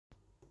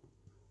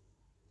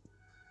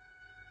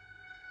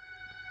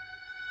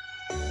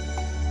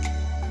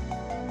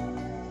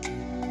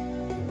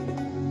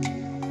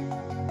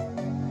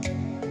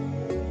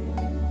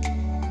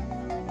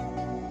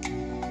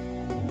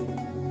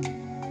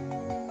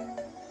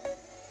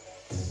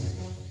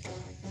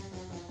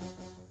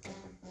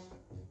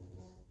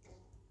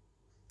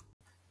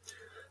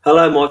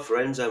Hello, my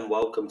friends, and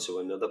welcome to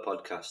another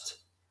podcast.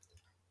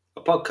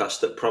 A podcast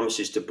that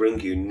promises to bring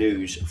you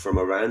news from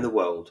around the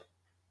world,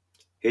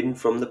 hidden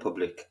from the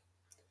public,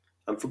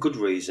 and for good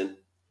reason.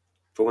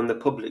 For when the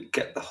public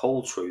get the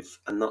whole truth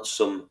and not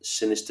some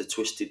sinister,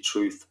 twisted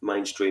truth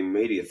mainstream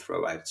media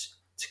throw out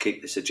to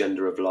keep this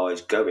agenda of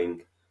lies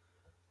going,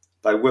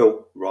 they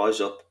will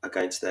rise up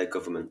against their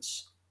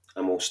governments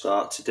and will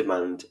start to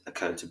demand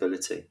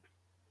accountability.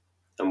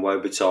 And woe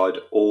betide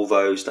all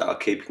those that are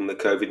keeping the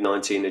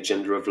COVID-19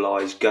 agenda of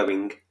lies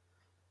going.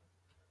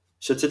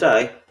 So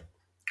today,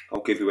 I'll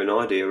give you an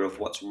idea of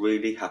what's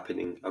really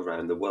happening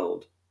around the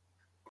world.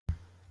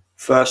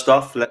 First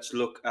off, let's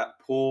look at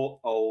poor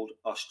old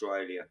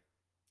Australia,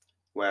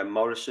 where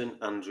Morrison,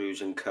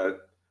 Andrews and co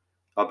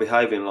are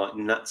behaving like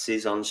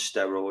Nazis on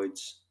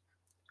steroids.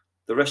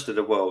 The rest of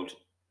the world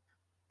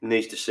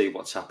needs to see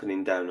what's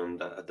happening down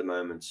under at the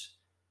moment,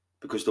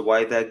 because the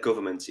way their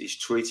government is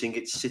treating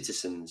its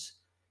citizens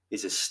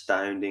is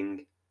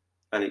astounding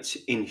and it's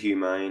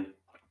inhumane,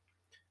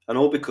 and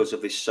all because of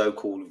this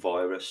so-called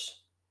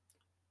virus.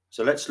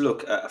 So let's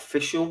look at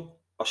official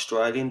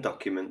Australian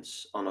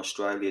documents on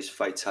Australia's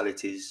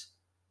fatalities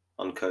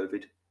on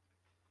COVID.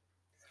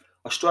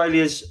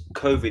 Australia's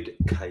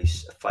COVID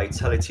case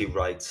fatality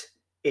rate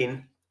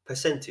in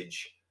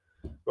percentage.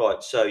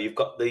 Right, so you've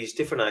got these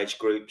different age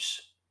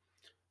groups.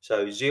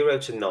 So 0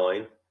 to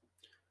 9,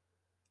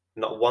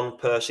 not one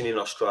person in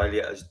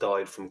Australia has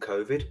died from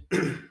COVID.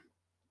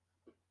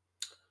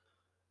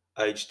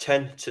 Age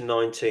 10 to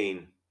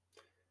 19,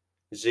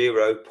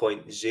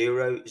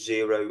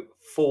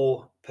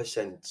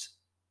 0.004%.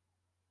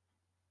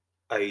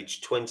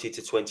 Age 20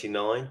 to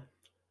 29,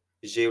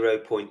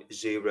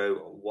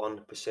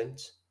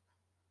 0.01%.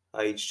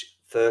 Aged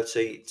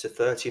 30 to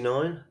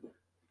 39,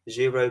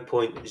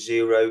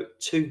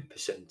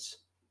 0.02%.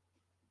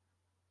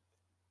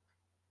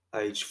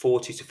 Aged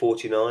 40 to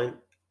 49,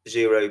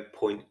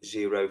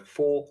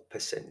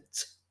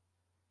 0.04%.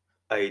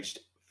 Aged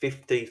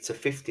 50 to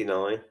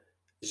 59,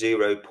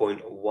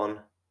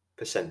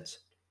 0.1%.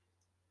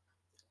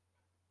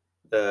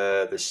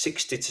 The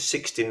 60 to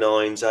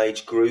 69's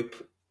age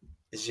group,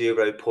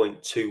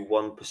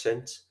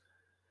 0.21%.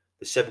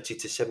 The 70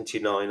 to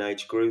 79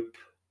 age group,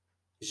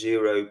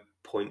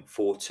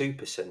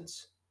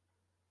 0.42%.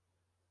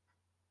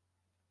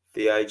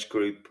 The age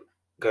group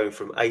going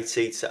from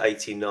 80 to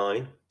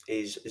 89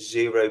 is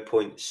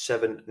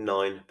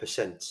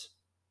 0.79%.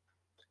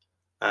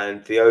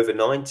 And the over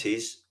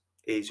 90s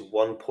is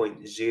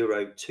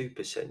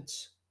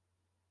 1.02%.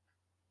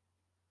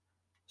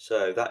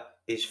 So that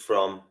is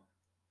from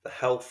the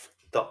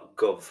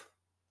health.gov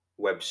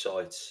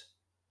website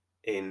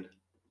in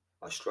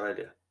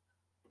Australia.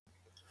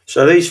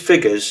 So these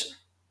figures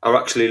are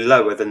actually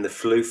lower than the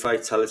flu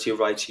fatality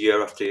rate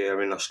year after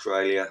year in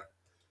Australia.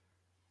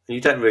 And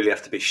you don't really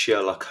have to be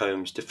Sherlock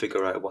Holmes to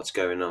figure out what's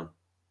going on.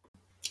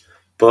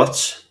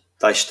 But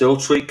they still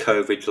treat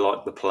COVID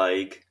like the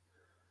plague.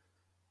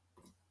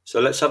 So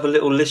let's have a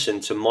little listen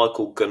to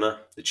Michael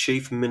Gunner, the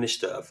Chief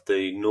Minister of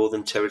the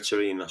Northern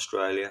Territory in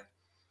Australia.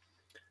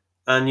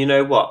 And you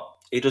know what?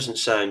 He doesn't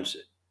sound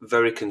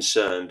very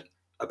concerned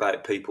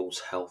about people's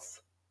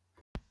health.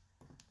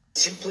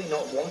 Simply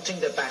not wanting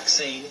the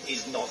vaccine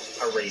is not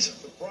a reason.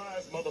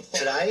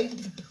 Today,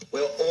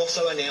 we're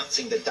also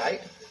announcing the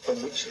date from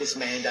which this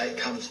mandate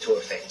comes to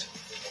effect.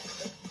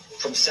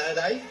 From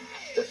Saturday,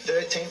 the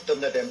 13th of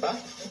November,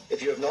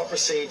 if you have not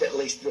received at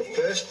least your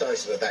first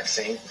dose of a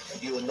vaccine,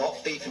 you will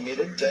not be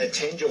permitted to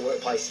attend your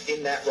workplace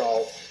in that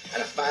role,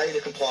 and a failure to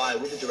comply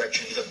with the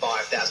direction is a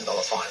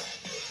 $5,000 fine.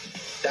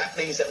 That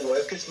means that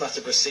workers must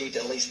have received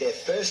at least their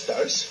first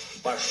dose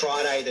by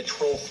Friday the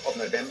 12th of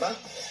November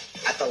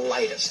at the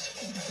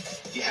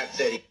latest. You have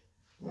 30.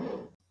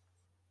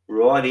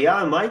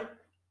 Rightio, mate.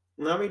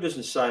 No, he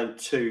doesn't sound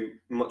too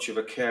much of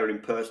a caring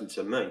person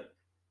to me.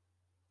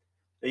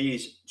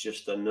 He's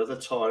just another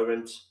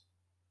tyrant,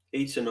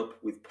 eaten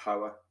up with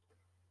power,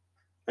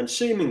 and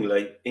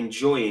seemingly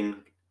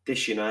enjoying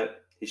dishing out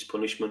his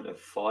punishment of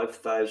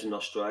 5,000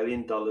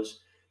 Australian dollars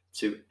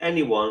to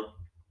anyone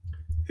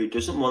who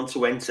doesn't want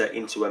to enter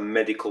into a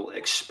medical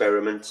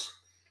experiment,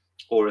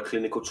 or a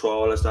clinical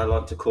trial as they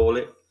like to call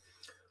it,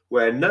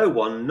 where no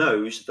one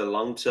knows the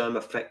long-term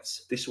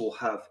effects this will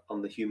have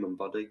on the human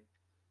body,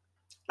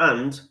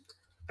 and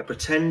a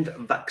pretend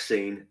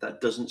vaccine that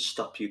doesn't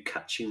stop you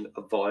catching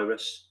a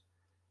virus,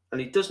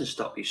 and it doesn't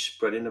stop you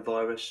spreading a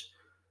virus.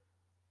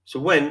 So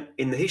when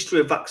in the history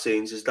of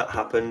vaccines has that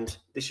happened?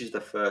 This is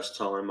the first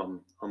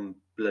time I'm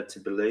led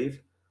to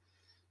believe.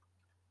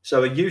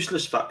 So a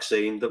useless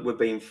vaccine that we're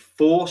being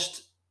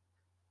forced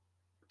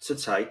to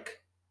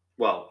take,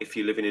 well, if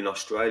you're living in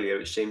Australia,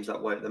 it seems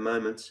that way at the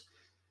moment.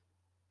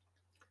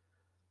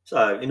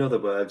 So, in other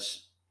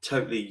words,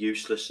 totally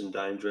useless and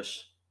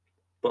dangerous.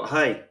 But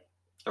hey,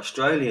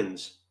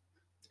 Australians,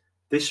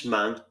 this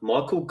man,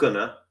 Michael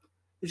Gunner,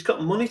 he's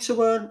got money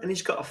to earn and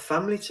he's got a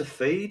family to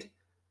feed.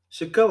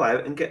 So go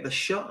out and get the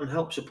shot and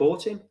help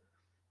support him.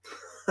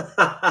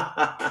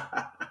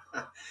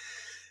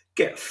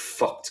 Get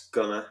fucked,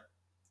 Gunner.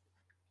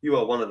 You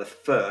are one of the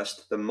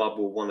first the mob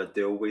will want to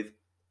deal with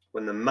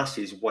when the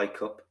masses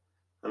wake up,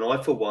 and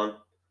I, for one,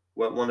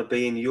 won't want to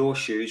be in your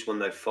shoes when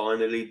they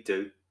finally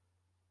do.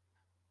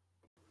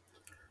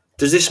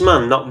 Does this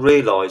man not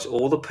realise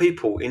all the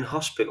people in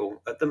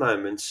hospital at the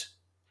moment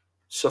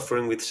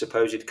suffering with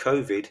supposed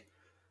COVID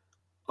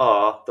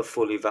are the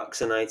fully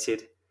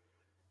vaccinated?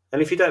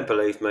 And if you don't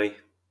believe me,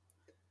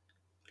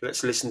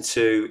 let's listen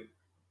to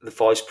the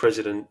Vice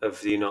President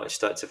of the United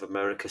States of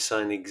America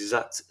saying the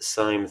exact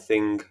same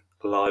thing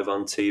live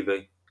on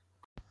TV.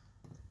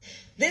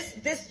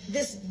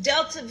 This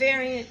Delta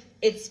variant,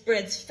 it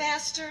spreads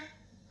faster,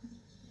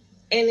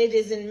 and it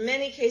is in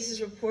many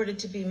cases reported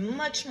to be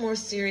much more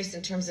serious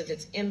in terms of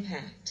its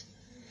impact.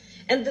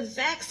 And the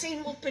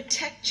vaccine will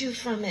protect you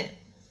from it.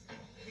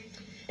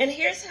 And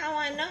here's how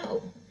I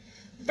know.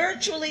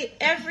 Virtually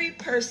every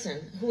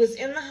person who is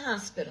in the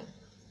hospital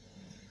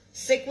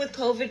sick with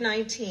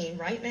COVID-19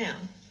 right now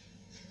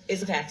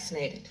is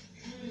vaccinated.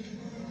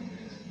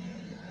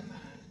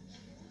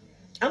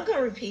 I'm going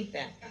to repeat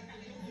that.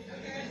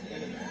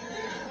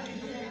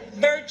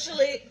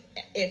 Virtually,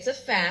 it's a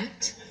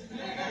fact.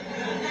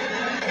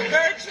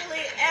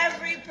 Virtually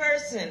every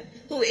person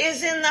who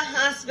is in the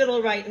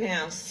hospital right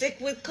now, sick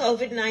with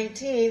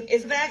COVID-19,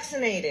 is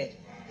vaccinated.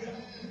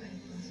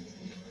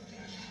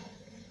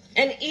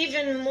 And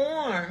even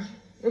more,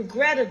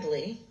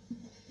 regrettably,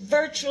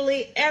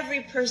 virtually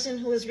every person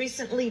who has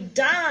recently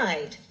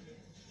died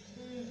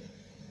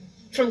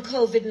from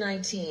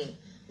COVID-19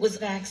 was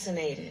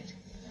vaccinated.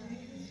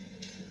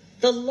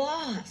 The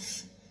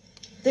loss,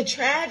 the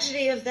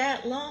tragedy of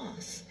that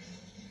loss.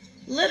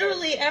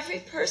 Literally every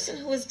person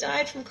who has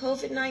died from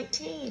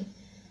COVID-19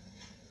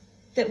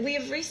 that we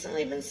have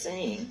recently been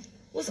seeing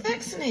was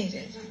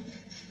vaccinated.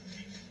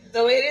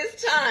 So it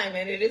is time,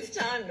 and it is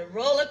time to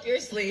roll up your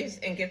sleeves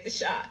and get the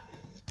shot.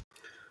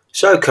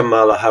 So,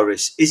 Kamala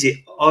Harris, is it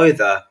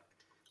either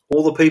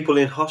all the people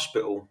in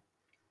hospital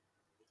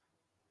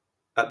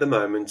at the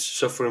moment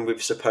suffering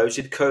with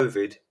supposed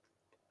COVID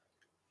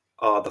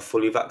are the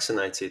fully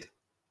vaccinated?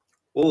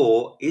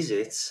 Or is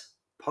it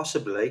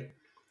possibly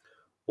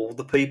all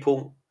the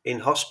people in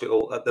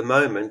hospital at the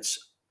moment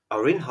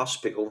are in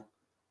hospital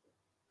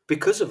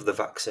because of the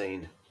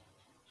vaccine?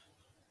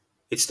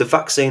 It's the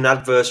vaccine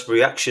adverse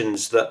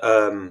reactions that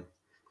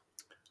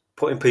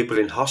putting people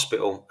in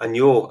hospital, and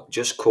you're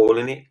just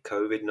calling it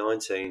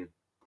COVID-19.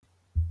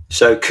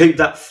 So keep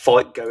that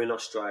fight going,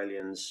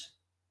 Australians.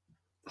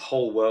 The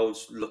whole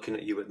world's looking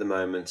at you at the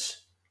moment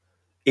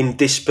in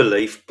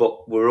disbelief,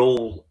 but we're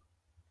all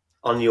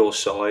on your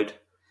side,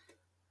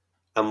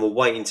 and we're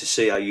waiting to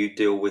see how you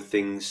deal with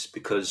things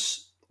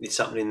because it's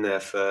happening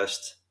there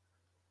first,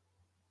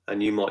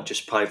 and you might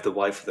just pave the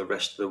way for the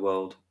rest of the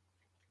world.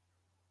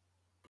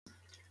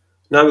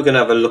 Now we're going to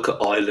have a look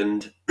at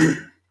Ireland.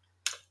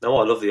 Now,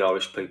 I love the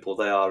Irish people.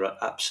 They are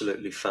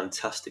absolutely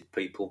fantastic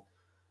people.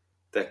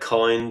 They're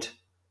kind,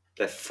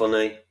 they're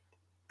funny,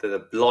 they're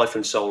the life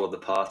and soul of the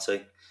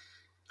party.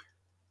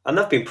 And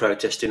they've been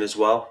protesting as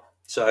well.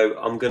 So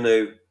I'm going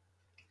to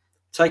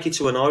take you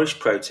to an Irish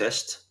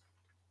protest,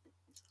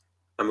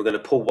 and we're going to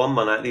pull one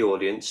man out of the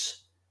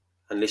audience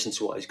and listen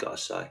to what he's got to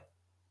say.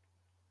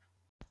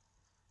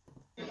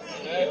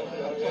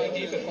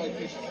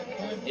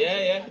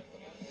 Yeah.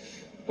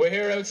 We're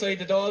here outside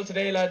the Dáil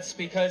today, lads,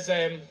 because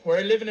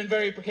we're living in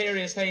very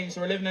precarious times.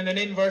 We're living in an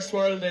inverse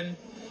world in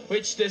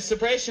which the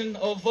suppression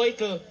of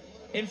vital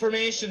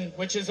information,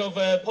 which is of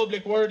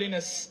public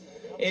worthiness,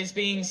 is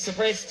being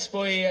suppressed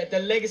by the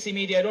legacy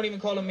media. I don't even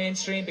call them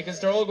mainstream, because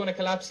they're all going to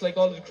collapse like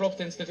all the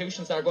corrupt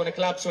institutions that are going to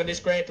collapse when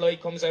this great lie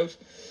comes out.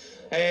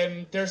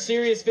 There's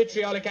serious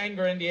vitriolic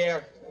anger in the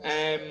air,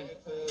 and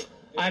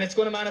it's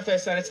going to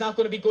manifest, and it's not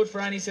going to be good for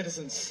any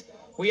citizens.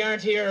 We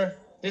aren't here.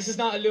 This is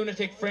not a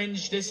lunatic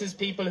fringe. This is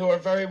people who are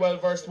very well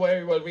versed,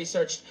 very well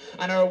researched,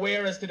 and are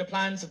aware as to the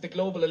plans of the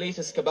global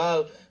elitist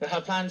cabal that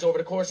have plans over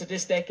the course of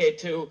this decade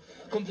to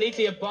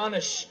completely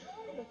abolish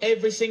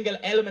every single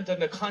element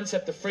of the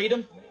concept of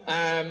freedom.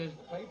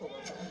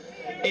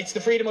 It's the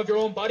freedom of your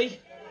own body,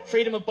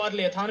 freedom of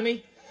bodily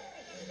autonomy,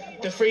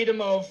 the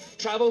freedom of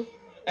travel,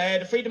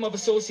 the freedom of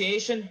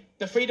association,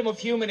 the freedom of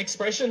human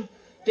expression.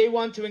 They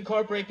want to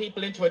incorporate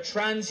people into a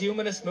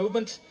transhumanist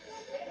movement.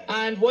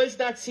 And whilst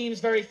that seems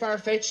very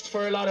far-fetched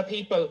for a lot of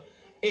people,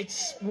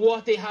 it's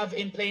what they have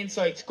in plain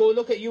sight. Go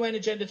look at UN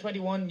Agenda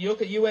 21, you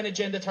look at UN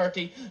Agenda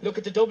 30, look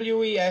at the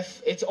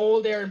WEF. It's all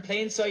there in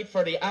plain sight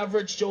for the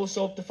average Joe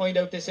Soap to find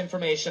out this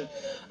information.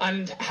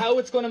 And how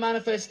it's going to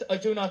manifest, I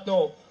do not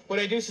know. But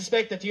I do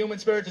suspect that the human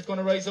spirit is going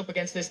to rise up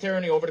against this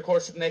tyranny over the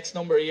course of the next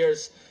number of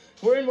years.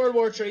 We're in World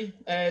War III,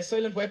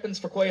 silent weapons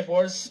for quiet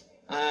wars.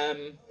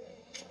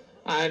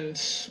 And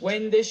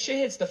when this shit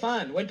hits the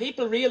fan, when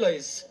people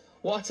realise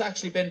what's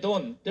actually been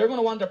done, they're going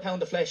to want their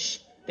pound of flesh.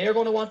 They're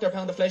going to want their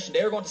pound of flesh, and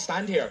they're going to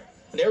stand here.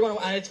 And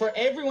it's for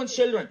everyone's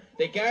children,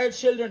 the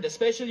Guards' children, the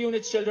Special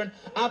Units' children,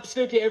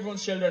 absolutely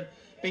everyone's children,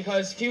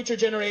 because future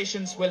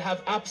generations will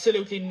have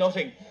absolutely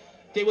nothing.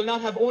 They will not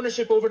have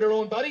ownership over their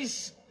own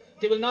bodies.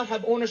 They will not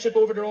have ownership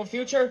over their own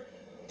future.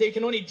 they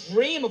can only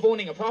dream of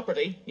owning a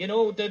property. You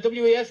know, the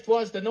WEF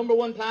was the number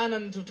one plan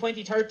until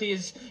 2030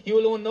 is you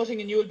will own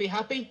nothing and you will be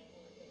happy.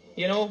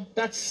 You know,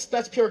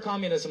 that's pure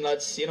communism,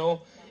 lads. You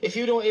know, if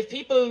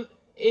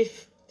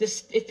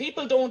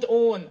people don't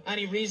own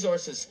any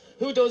resources,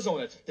 who does own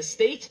it? The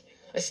state?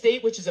 A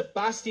state which is a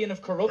bastion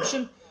of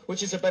corruption,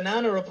 which is a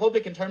banana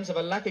republic in terms of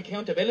a lack of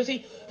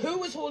accountability.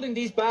 Who is holding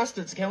these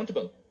bastards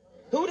accountable?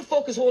 Who the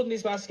fuck is holding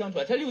these bastards accountable?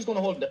 I tell you who's going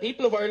to hold them. The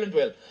people of Ireland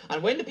will.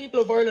 And when the people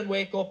of Ireland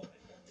wake up,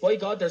 by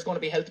God, there's going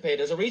to be hell to pay.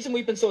 There's a reason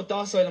we've been so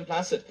docile and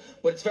placid,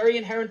 but it's very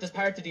inherent as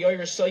part of the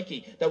Irish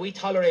psyche that we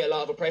tolerate a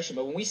lot of oppression.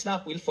 But when we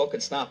snap, we'll fucking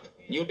snap.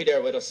 You'll be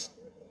there with us.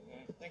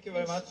 Thank you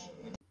very much.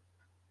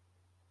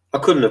 I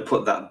couldn't have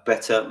put that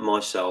better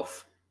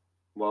myself.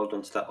 Well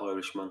done to that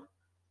Irishman.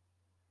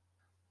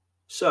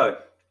 So,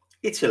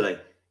 Italy.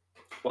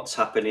 What's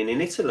happening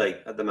in Italy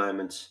at the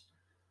moment?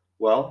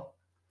 Well,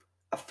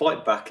 a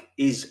fight back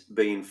is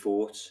being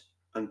fought,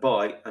 and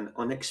by an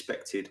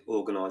unexpected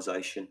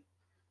organisation,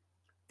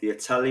 the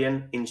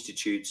Italian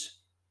Institute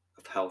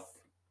of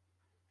Health.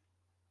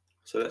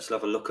 So let's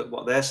have a look at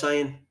what they're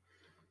saying.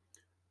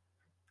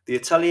 The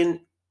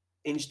Italian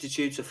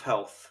Institute of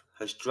Health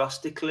has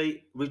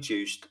drastically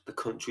reduced the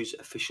country's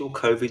official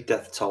COVID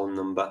death toll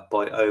number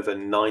by over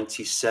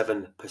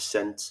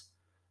 97%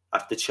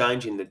 after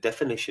changing the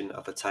definition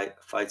of a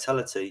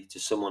fatality to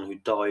someone who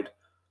died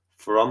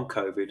from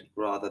COVID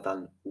rather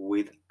than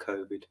with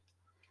COVID.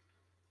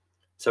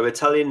 So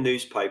Italian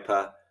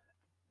newspaper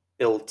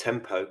Il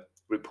Tempo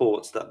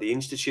reports that the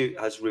Institute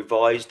has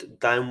revised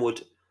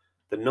downward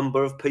the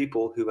number of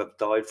people who have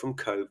died from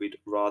COVID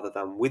rather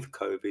than with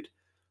COVID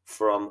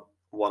from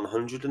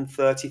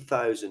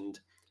 130,000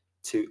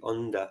 to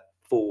under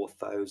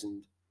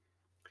 4,000.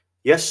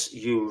 Yes,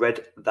 you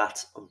read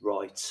that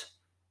right,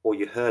 or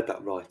you heard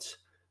that right,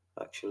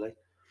 actually.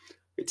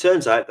 It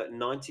turns out that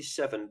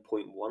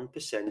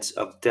 97.1%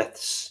 of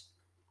deaths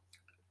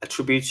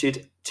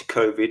attributed to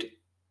COVID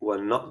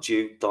were not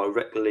due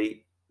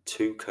directly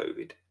to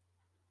COVID.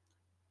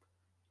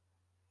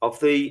 Of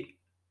the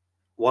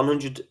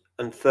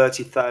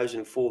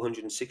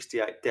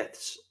 130,468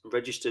 deaths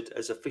registered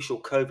as official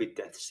COVID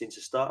deaths since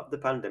the start of the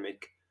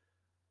pandemic,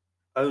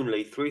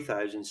 only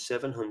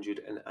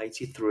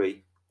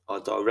 3,783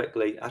 are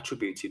directly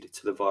attributed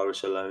to the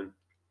virus alone.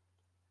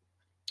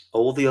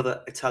 All the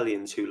other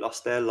Italians who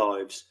lost their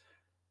lives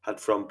had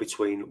from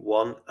between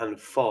 1 and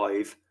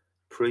 5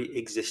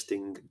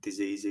 pre-existing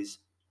diseases.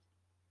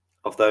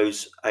 Of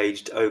those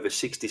aged over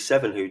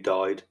 67 who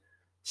died,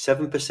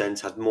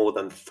 7% had more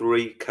than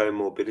 3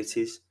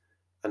 comorbidities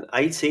and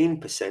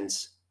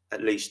 18%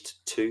 at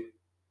least 2.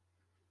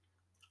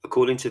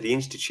 According to the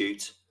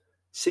Institute,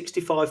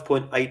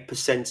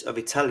 65.8% of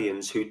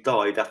Italians who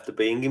died after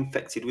being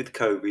infected with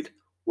COVID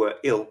were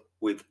ill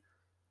with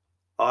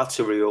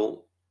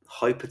arterial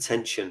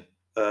hypertension,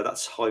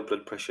 that's high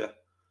blood pressure.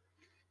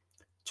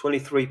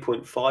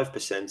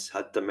 23.5%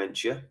 had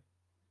dementia.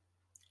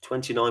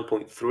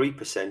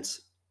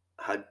 29.3%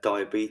 had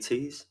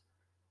diabetes.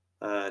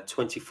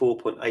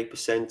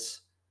 24.8%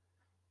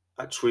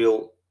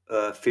 atrial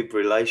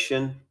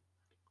fibrillation.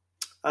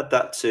 Add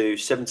that to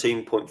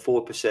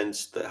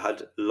 17.4% that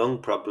had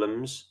lung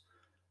problems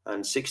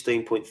and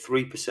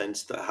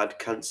 16.3% that had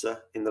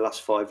cancer in the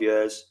last 5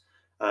 years,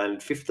 and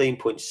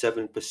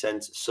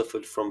 15.7%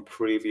 suffered from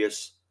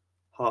previous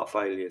heart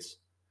failures.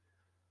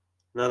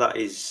 Now that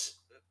is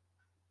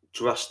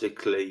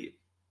drastically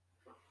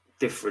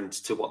different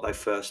to what they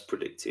first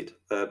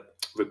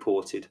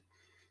reported.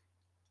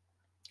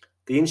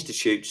 The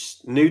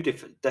Institute's new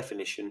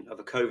definition of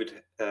a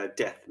COVID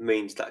death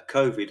means that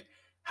COVID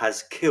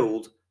has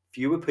killed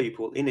fewer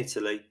people in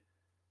Italy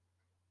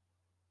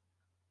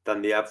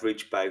than the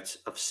average bout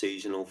of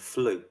seasonal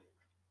flu.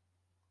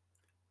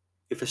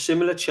 If a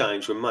similar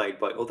change were made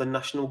by other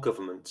national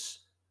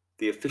governments,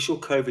 the official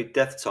COVID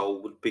death toll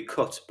would be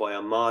cut by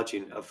a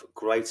margin of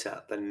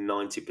greater than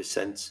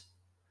 90%.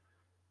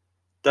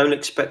 Don't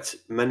expect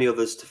many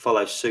others to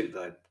follow suit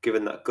though,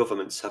 given that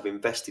governments have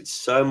invested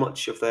so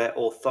much of their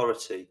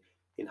authority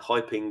in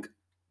hyping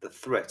the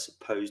threat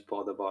posed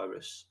by the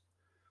virus.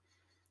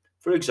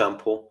 For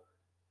example,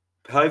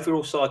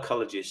 behavioural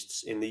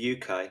psychologists in the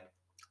UK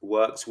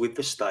worked with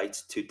the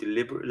state to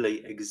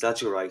deliberately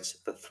exaggerate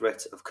the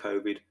threat of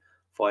COVID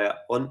via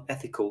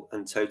unethical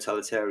and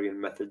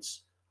totalitarian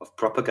methods of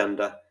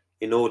propaganda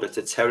in order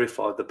to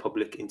terrify the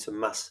public into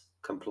mass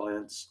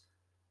compliance.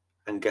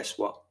 And guess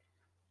what?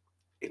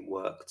 It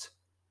worked.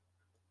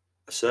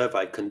 A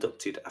survey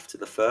conducted after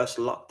the first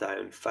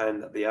lockdown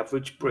found that the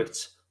average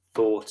Brit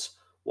thought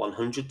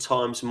 100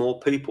 times more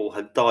people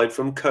had died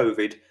from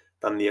COVID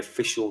than the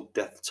official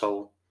death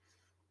toll.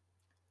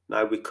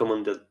 Now we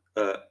come to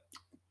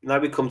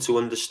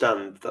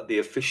understand that the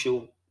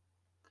official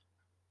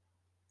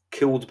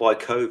killed by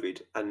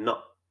COVID and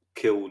not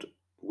killed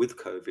with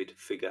COVID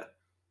figure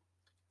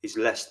is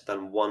less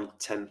than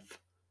 1/10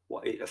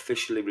 what it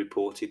officially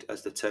reported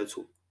as the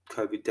total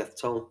COVID death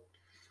toll.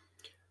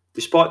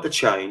 Despite the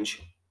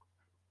change,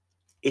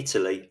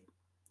 Italy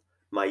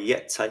may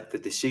yet take the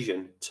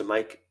decision to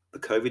make the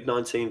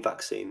COVID-19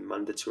 vaccine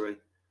mandatory.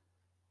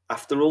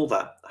 After all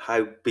that,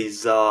 how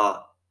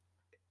bizarre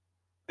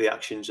the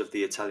actions of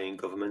the Italian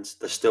government.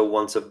 They still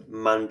want to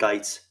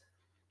mandate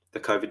the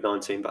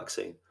COVID-19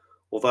 vaccine,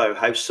 although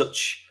how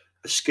such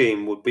a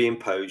scheme would be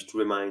imposed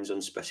remains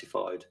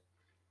unspecified.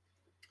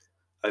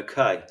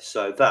 Okay,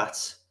 so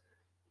that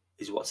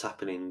is what's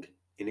happening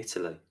in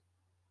Italy.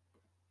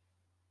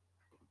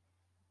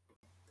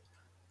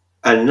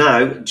 And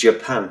now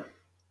Japan.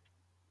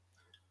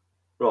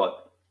 Right.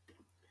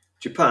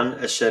 Japan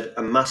has said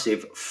a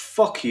massive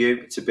fuck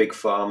you to Big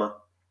Pharma.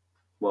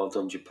 Well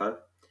done, Japan.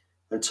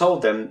 And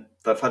told them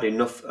they've had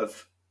enough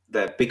of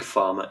their Big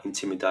Pharma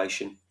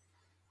intimidation.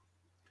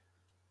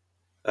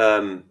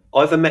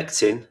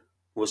 Ivermectin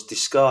was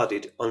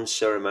discarded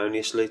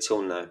unceremoniously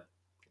till now,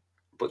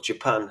 but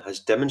Japan has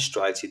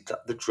demonstrated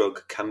that the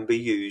drug can be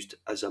used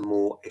as a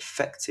more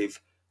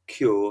effective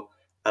cure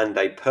and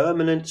a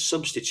permanent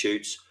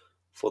substitute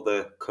for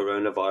the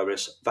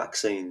coronavirus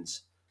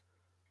vaccines.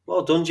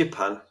 Well done,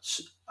 Japan.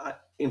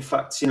 In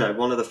fact,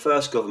 one of the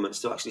first governments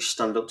to actually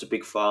stand up to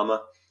Big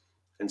Pharma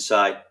and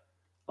say,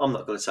 I'm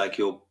not going to take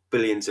your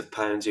billions of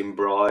pounds in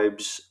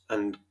bribes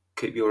and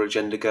keep your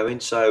agenda going.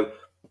 So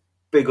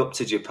big up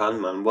to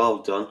Japan, man.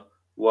 Well done.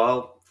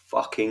 Well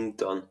fucking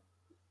done.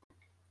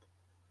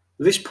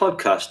 This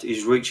podcast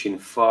is reaching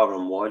far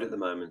and wide at the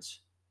moment,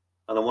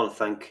 and I want to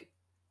thank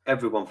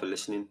everyone for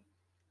listening.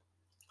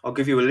 I'll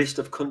give you a list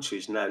of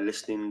countries now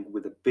listening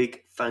with a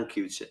big thank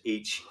you to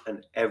each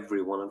and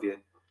every one of you.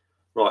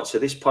 Right, so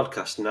this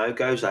podcast now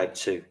goes out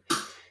to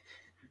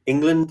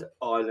England,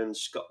 Ireland,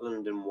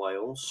 Scotland and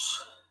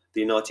Wales,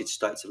 the United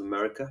States of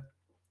America,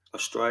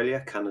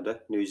 Australia, Canada,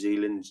 New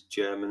Zealand,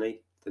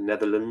 Germany, the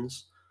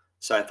Netherlands,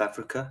 South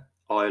Africa,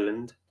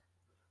 Ireland,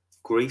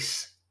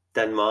 Greece,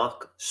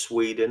 Denmark,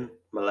 Sweden,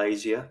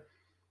 Malaysia,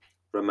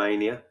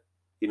 Romania,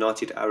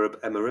 United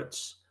Arab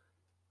Emirates,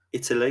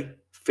 Italy,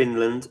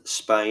 Finland,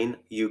 Spain,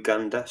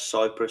 Uganda,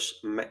 Cyprus,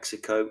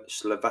 Mexico,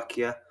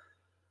 Slovakia,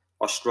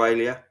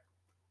 Australia,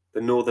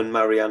 the Northern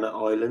Mariana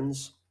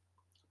Islands,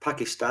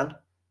 Pakistan,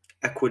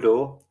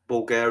 Ecuador,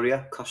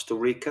 Bulgaria, Costa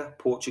Rica,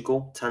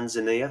 Portugal,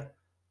 Tanzania,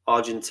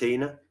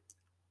 Argentina,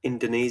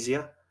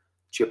 Indonesia,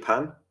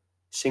 Japan,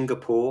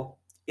 Singapore,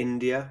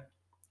 India,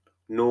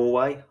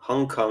 Norway,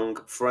 Hong Kong,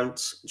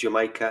 France,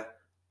 Jamaica,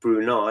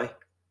 Brunei,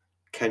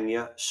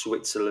 Kenya,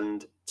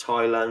 Switzerland,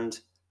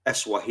 Thailand,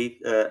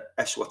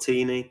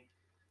 Eswatini,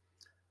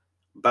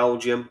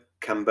 Belgium,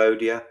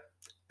 Cambodia,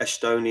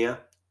 Estonia,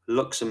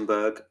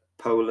 Luxembourg,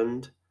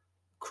 Poland,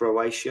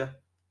 Croatia,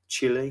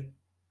 Chile,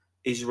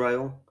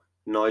 Israel,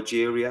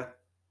 Nigeria,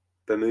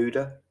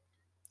 Bermuda,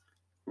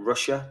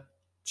 Russia,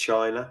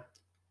 China,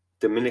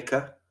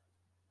 Dominica,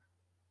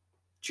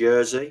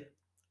 Jersey,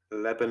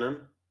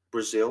 Lebanon,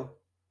 Brazil,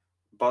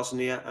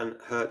 Bosnia and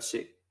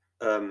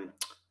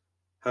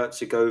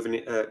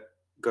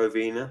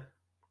Herzegovina.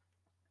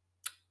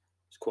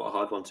 It's quite a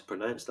hard one to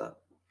pronounce that.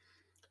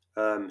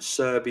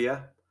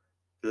 Serbia,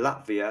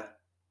 Latvia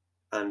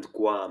and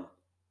Guam.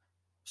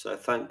 So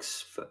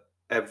thanks for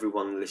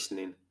everyone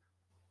listening.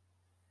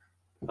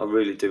 I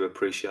really do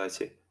appreciate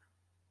it.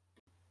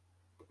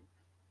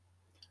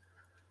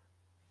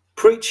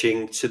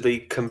 Preaching to the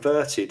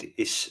converted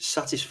is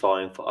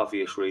satisfying for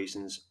obvious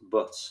reasons,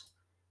 but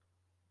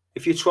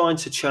if you're trying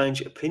to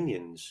change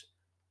opinions,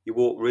 you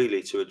ought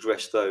really to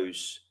address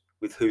those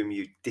with whom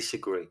you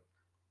disagree.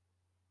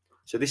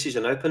 So this is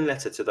an open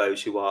letter to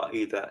those who are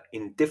either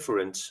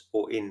indifferent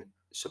or in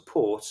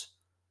support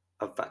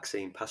of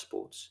vaccine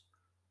passports.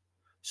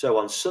 So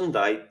on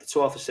Sunday, the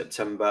 12th of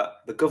September,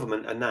 the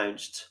government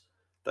announced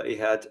that it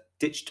had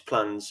ditched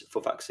plans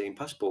for vaccine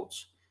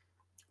passports.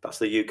 That's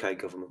the UK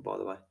government, by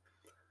the way.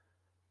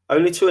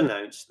 Only to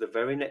announce the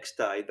very next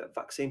day that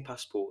vaccine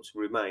passports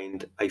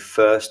remained a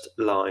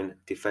first-line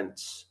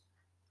defence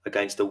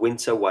against a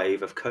winter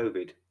wave of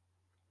COVID.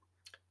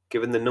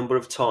 Given the number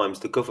of times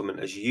the government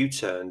has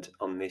U-turned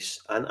on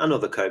this and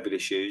other COVID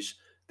issues,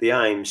 the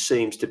aim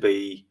seems to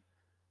be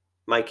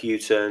make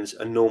U-turns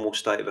a normal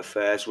state of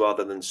affairs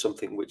rather than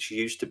something which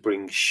used to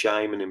bring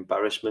shame and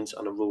embarrassment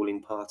on a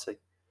ruling party.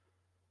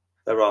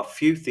 There are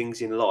few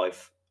things in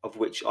life of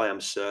which I am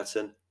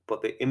certain,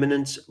 but the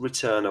imminent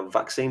return of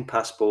vaccine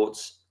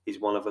passports is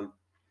one of them.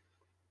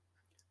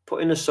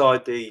 Putting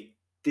aside the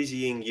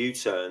dizzying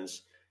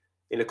U-turns,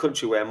 in a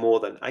country where more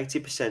than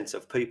 80%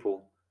 of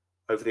people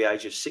over the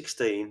age of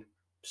 16,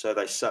 so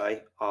they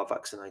say, are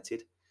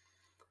vaccinated,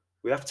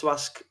 we have to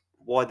ask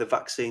why the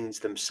vaccines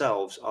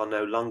themselves are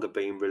no longer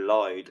being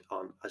relied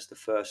on as the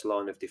first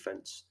line of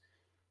defence.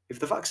 If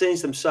the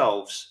vaccines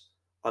themselves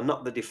are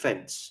not the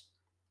defence,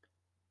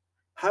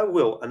 how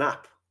will an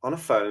app on a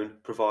phone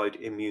provide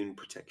immune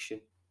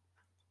protection?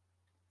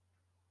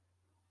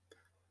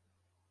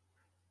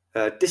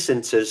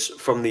 Dissenters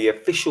from the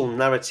official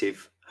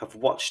narrative have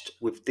watched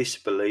with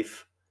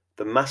disbelief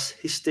the mass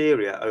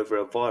hysteria over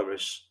a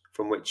virus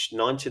from which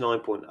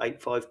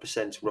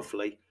 99.85%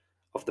 roughly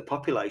of the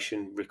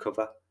population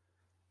recover,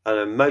 and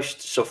are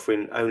most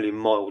suffering only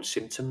mild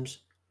symptoms,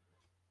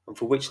 and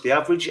for which the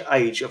average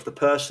age of the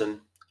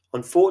person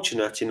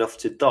unfortunate enough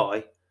to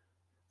die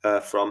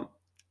from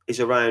is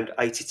around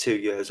 82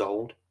 years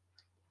old.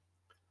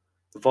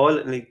 The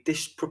violently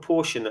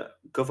disproportionate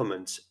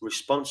government's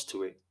response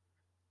to it,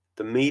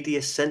 the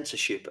media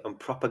censorship and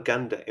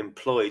propaganda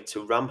employed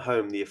to ram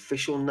home the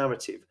official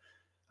narrative,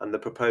 and the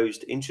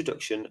proposed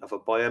introduction of a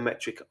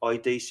biometric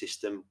ID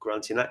system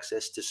granting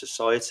access to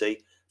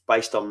society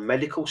based on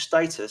medical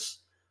status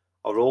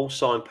are all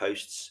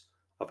signposts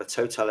of a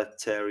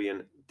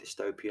totalitarian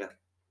dystopia.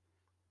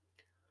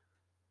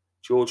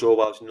 George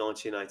Orwell's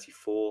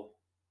 1984,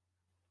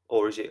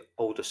 or is it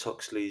Aldous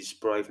Huxley's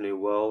Brave New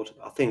World?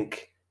 I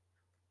think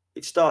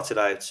it started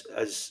out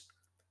as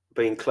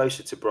being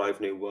closer to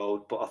Brave New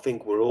World, but I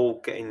think we're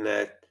all getting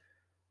there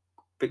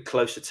a bit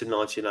closer to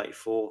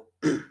 1984.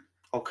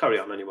 I'll carry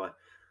on anyway.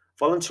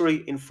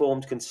 Voluntary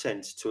informed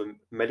consent to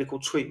medical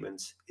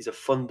treatment is a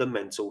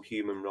fundamental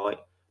human right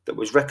that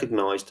was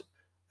recognised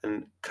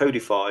and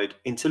codified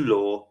into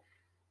law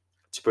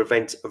to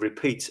prevent a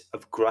repeat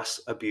of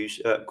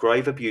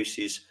grave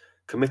abuses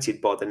committed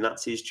by the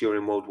Nazis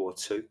during World War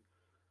II.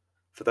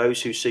 For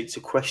those who seek to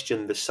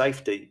question the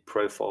safety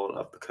profile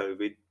of the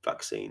COVID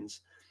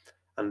vaccines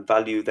and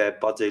value their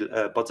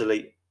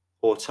bodily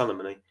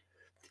autonomy,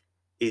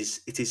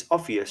 it is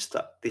obvious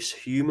that this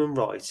human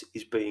right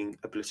is being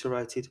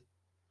obliterated.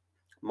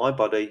 My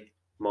body,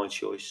 my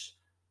choice.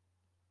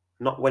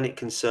 Not when it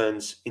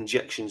concerns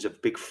injections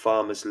of Big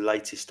Pharma's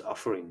latest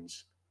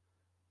offerings.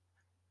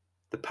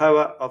 The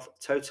power of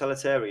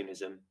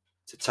totalitarianism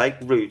to take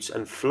root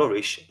and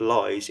flourish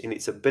lies in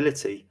its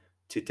ability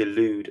to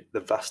delude the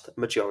vast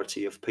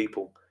majority of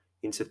people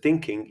into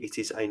thinking it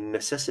is a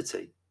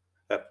necessity.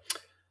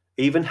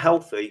 Even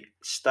healthy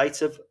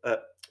state of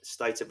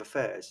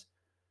affairs,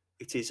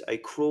 it is a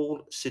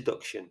cruel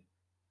seduction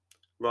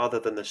rather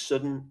than a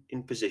sudden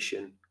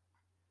imposition.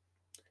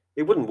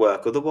 It wouldn't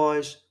work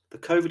otherwise. The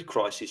COVID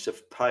crisis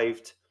has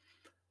paved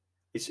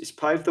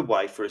the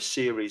way for a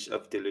series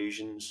of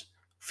delusions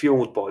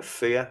fueled by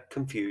fear,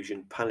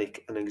 confusion,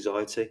 panic and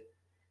anxiety,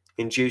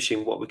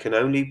 inducing what we can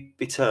only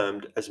be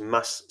termed as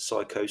mass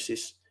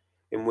psychosis,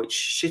 in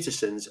which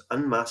citizens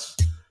en masse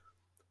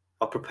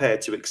are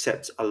prepared to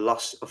accept a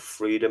loss of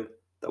freedom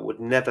that would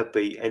never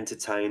be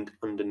entertained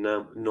under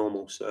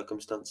normal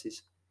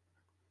circumstances.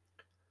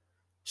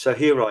 So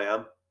here I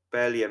am,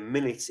 barely a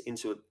minute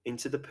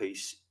into the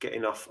piece,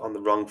 getting off on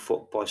the wrong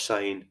foot by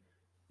saying,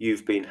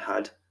 "You've been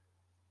had.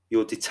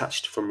 You're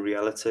detached from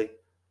reality."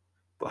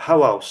 But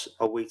how else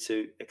are we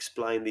to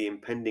explain the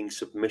impending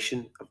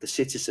submission of the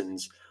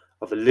citizens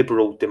of a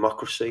liberal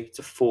democracy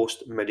to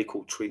forced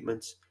medical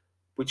treatments,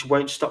 which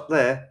won't stop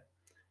there,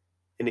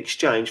 in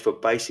exchange for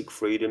basic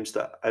freedoms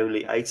that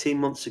only 18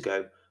 months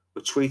ago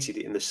were treated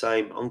in the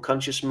same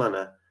unconscious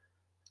manner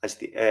as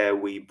the air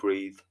we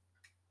breathe?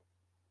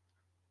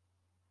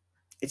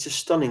 It's a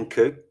stunning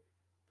coup,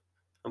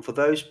 and for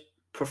those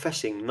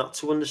professing not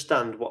to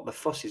understand what the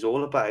fuss is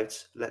all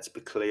about, let's be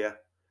clear.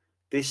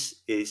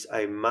 This is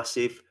a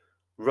massive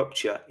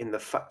rupture in the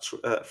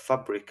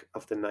fabric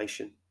of the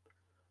nation.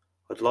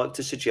 I'd like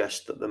to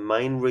suggest that the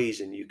main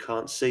reason you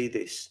can't see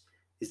this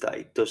is that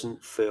it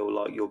doesn't feel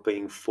like you're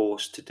being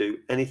forced to do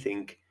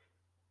anything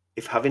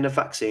if having a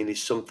vaccine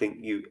is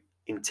something you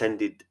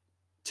intended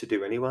to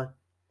do anyway.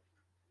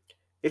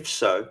 If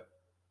so,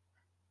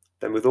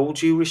 then with all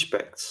due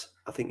respect,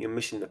 I think you're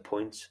missing the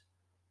point.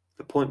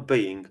 The point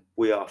being,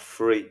 we are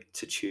free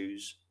to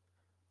choose.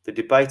 The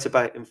debate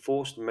about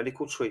enforced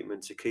medical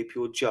treatment to keep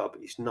your job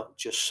is not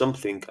just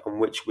something on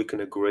which we can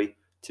agree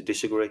to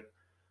disagree.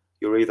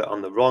 You're either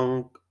on the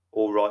wrong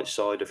or right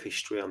side of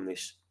history on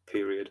this,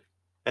 period.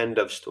 End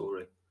of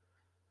story.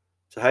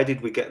 So how did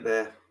we get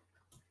there?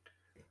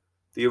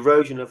 The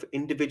erosion of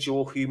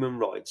individual human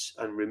rights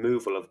and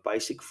removal of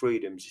basic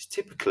freedoms is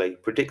typically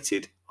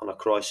predicted on a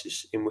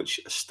crisis in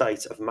which a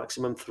state of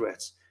maximum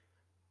threat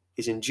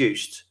is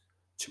induced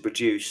to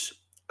produce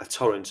a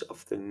torrent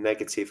of the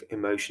negative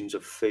emotions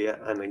of fear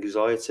and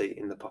anxiety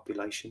in the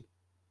population.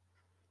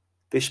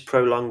 This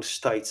prolonged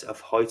state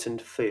of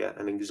heightened fear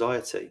and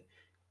anxiety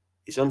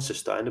is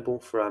unsustainable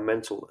for our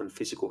mental and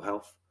physical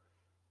health,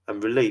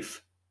 and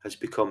relief has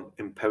become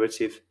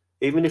imperative,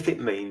 even if it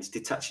means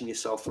detaching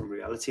yourself from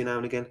reality now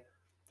and again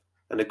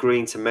and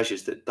agreeing to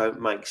measures that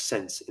don't make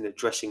sense in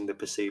addressing the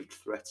perceived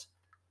threat.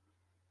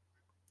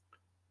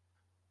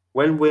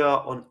 When we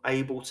are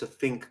unable to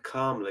think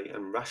calmly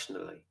and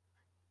rationally,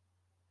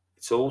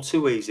 it's all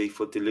too easy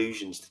for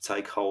delusions to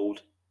take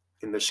hold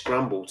in the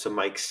scramble to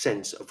make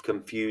sense of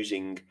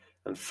confusing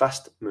and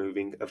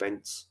fast-moving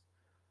events.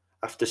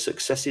 After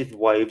successive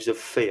waves of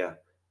fear,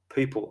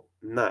 people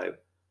now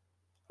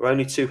are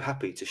only too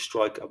happy to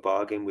strike a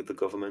bargain with the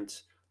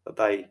government that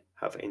they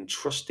have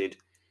entrusted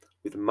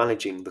with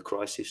managing the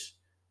crisis,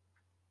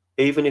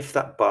 even if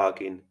that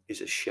bargain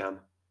is a sham.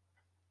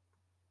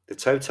 The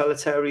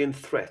totalitarian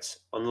threat,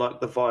 unlike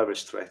the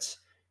virus threat,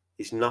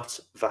 is not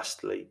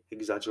vastly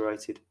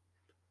exaggerated.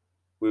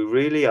 We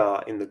really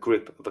are in the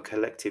grip of a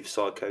collective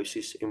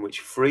psychosis in which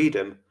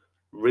freedom,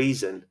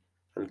 reason,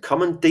 and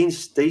common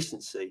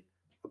decency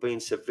are being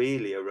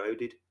severely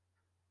eroded.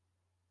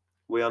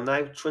 we are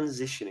now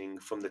transitioning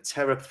from the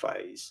terror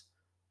phase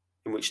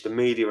in which the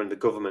media and the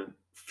government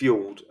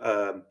fueled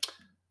a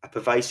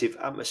pervasive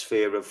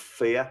atmosphere of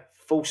fear,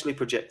 falsely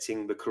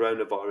projecting the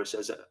coronavirus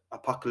as an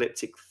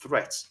apocalyptic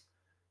threat,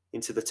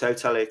 into the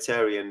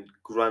totalitarian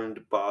grand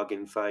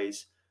bargain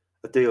phase.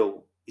 A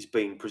deal is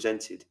being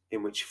presented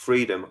in which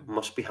freedom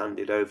must be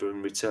handed over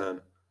in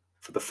return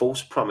for the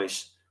false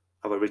promise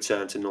of a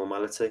return to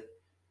normality.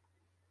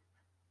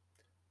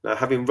 Now,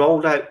 having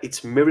rolled out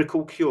its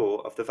miracle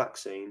cure of the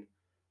vaccine,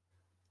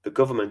 the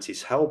government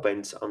is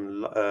hell-bent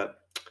on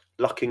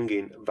locking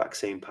in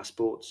vaccine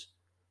passports,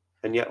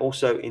 and yet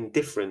also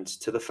indifferent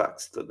to the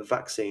fact that the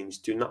vaccines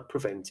do not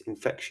prevent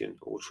infection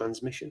or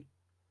transmission.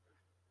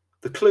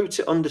 The clue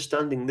to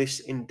understanding this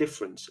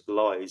indifference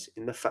lies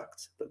in the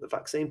fact that the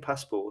vaccine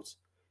passport,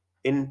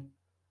 in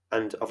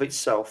and of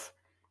itself,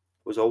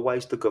 was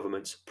always the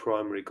government's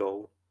primary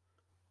goal.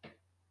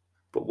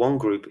 But one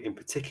group in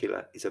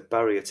particular is a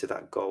barrier to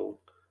that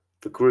goal.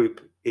 The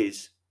group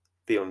is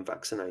the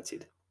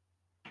unvaccinated.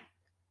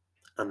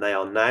 And they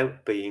are now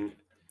being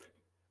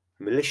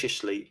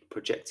maliciously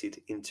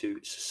projected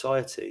into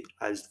society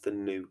as the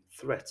new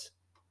threat.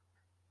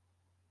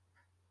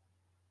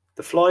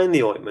 The fly in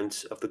the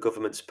ointment of the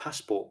government's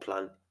passport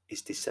plan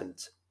is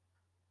dissent,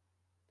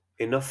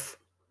 enough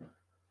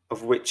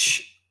of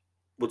which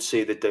would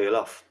see the deal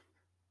off.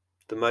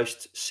 The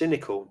most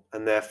cynical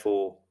and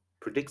therefore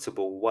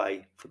predictable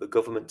way for the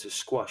government to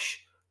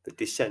squash the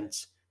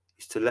dissent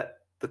is to let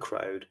the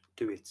crowd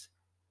do it,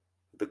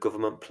 the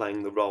government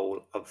playing the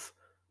role of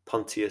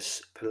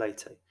Pontius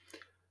Pilate.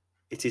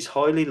 It is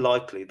highly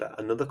likely that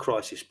another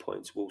crisis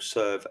point will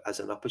serve as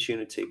an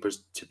opportunity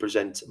to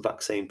present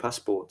vaccine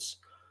passports,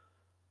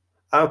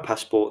 our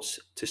passports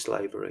to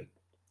slavery,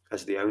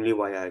 as the only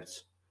way out.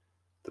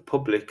 The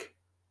public,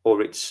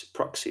 or its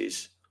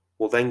proxies,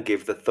 will then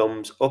give the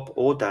thumbs up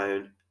or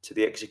down to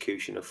the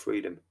execution of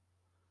freedom.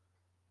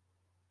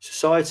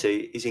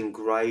 Society is in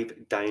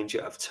grave danger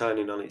of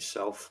turning on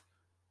itself,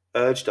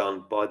 urged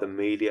on by the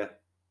media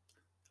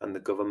and the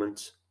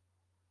government,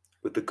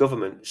 with the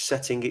government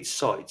setting its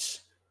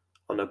sights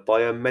on a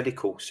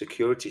biomedical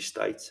security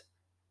state.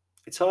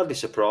 It's hardly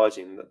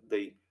surprising that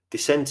the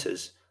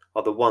dissenters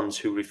are the ones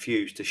who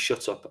refuse to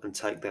shut up and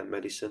take their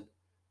medicine.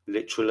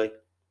 Literally,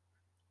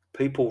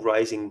 people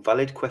raising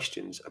valid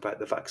questions about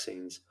the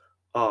vaccines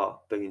are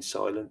being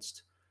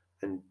silenced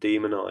and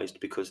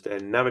demonised because their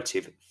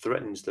narrative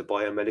threatens the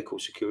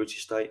biomedical security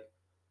state,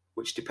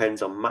 which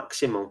depends on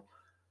maximal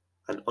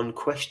and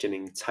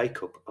unquestioning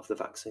take-up of the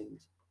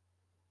vaccines.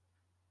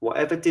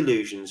 Whatever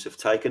delusions have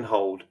taken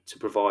hold to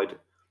provide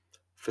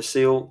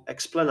facile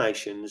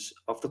explanations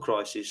of the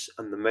crisis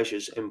and the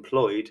measures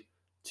employed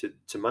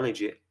to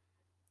manage it,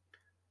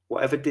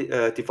 whatever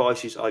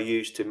devices are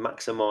used to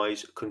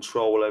maximise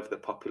control over the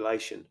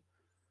population,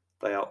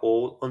 they are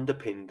all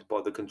underpinned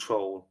by the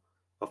control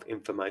of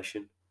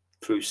information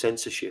through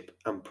censorship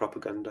and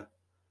propaganda.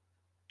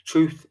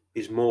 Truth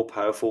is more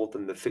powerful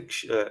than the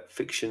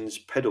fictions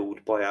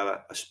peddled by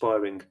our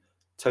aspiring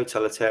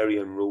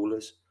totalitarian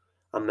rulers,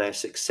 and their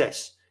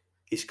success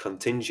is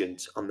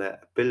contingent on their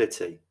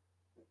ability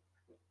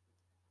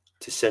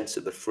to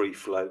censor the free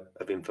flow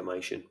of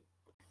information.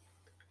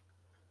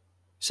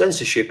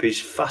 Censorship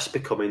is fast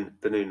becoming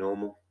the new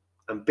normal,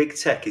 and big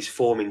tech is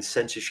forming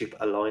censorship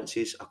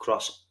alliances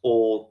across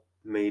all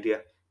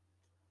media.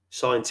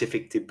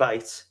 Scientific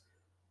debate,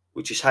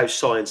 which is how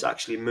science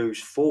actually moves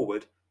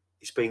forward,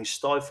 is being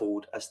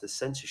stifled as the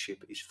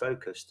censorship is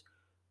focused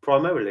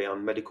primarily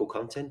on medical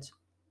content.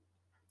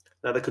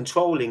 Now, the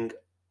controlling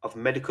of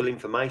medical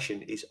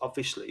information is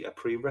obviously a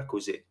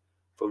prerequisite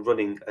for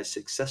running a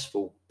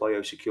successful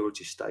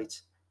biosecurity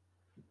state.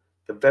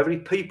 The very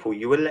people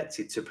you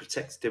elected to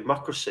protect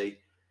democracy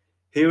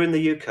here in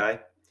the UK,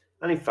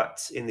 and in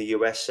fact in the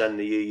US and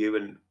the EU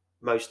and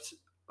most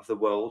of the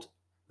world,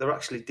 they're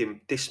actually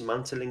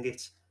dismantling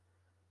it,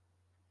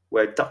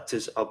 where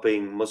doctors are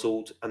being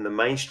muzzled and the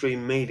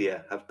mainstream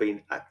media have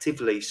been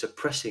actively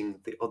suppressing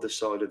the other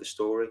side of the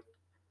story.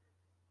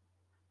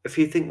 If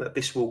you think that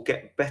this will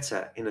get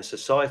better in a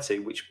society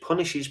which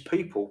punishes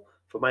people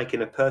for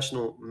making a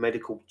personal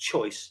medical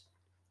choice,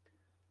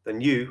 then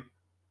you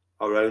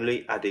are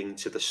only adding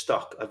to the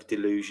stock of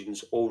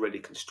delusions already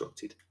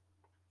constructed.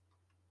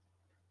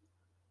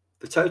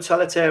 The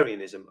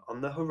totalitarianism on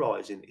the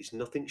horizon is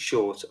nothing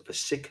short of a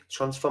sick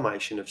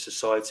transformation of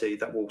society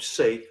that will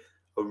see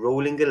a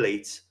ruling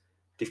elite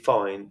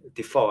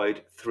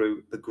defied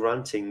through the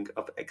granting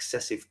of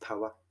excessive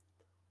power,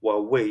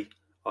 while we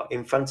are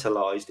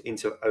infantilized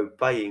into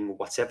obeying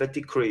whatever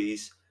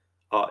decrees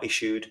are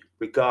issued,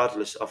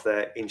 regardless of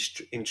their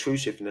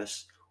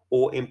intrusiveness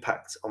or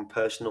impact on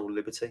personal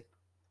liberty.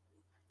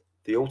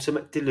 The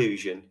ultimate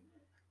delusion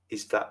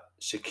is that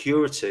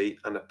security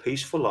and a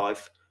peaceful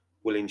life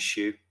will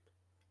ensue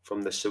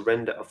from the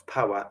surrender of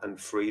power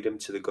and freedom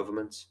to the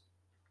government.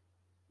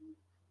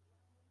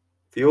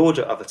 The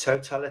order of a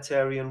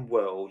totalitarian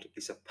world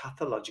is a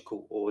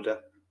pathological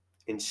order,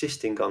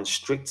 insisting on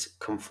strict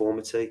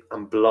conformity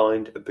and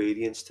blind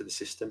obedience to the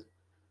system.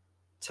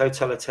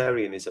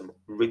 Totalitarianism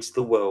rids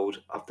the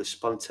world of the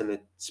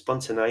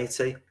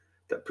spontaneity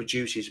that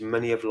produces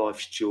many of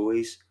life's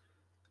joys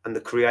and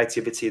the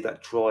creativity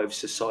that drives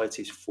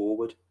societies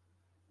forward.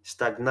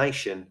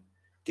 Stagnation,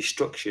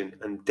 destruction,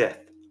 and death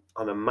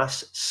on a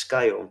mass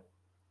scale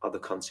are the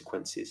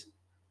consequences.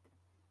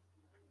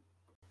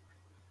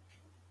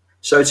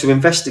 So, to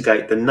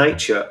investigate the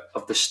nature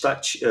of the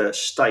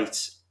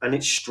state and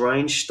its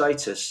strange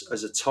status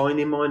as a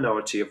tiny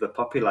minority of the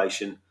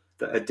population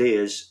that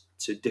adheres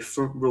to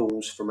different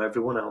rules from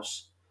everyone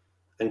else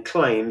and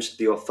claims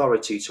the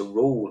authority to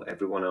rule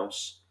everyone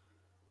else,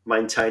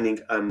 maintaining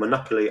a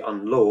monopoly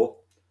on law,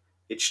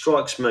 it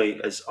strikes me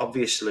as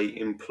obviously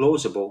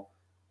implausible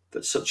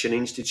that such an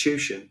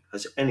institution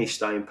has any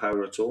staying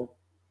power at all.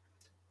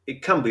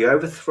 It can be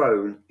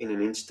overthrown in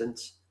an instant.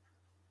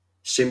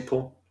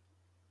 Simple,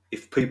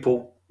 if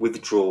people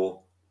withdraw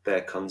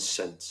their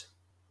consent.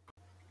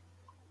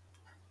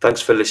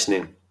 Thanks for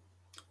listening.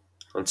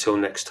 Until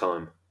next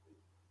time.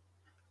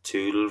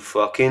 Toodle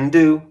fucking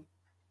do.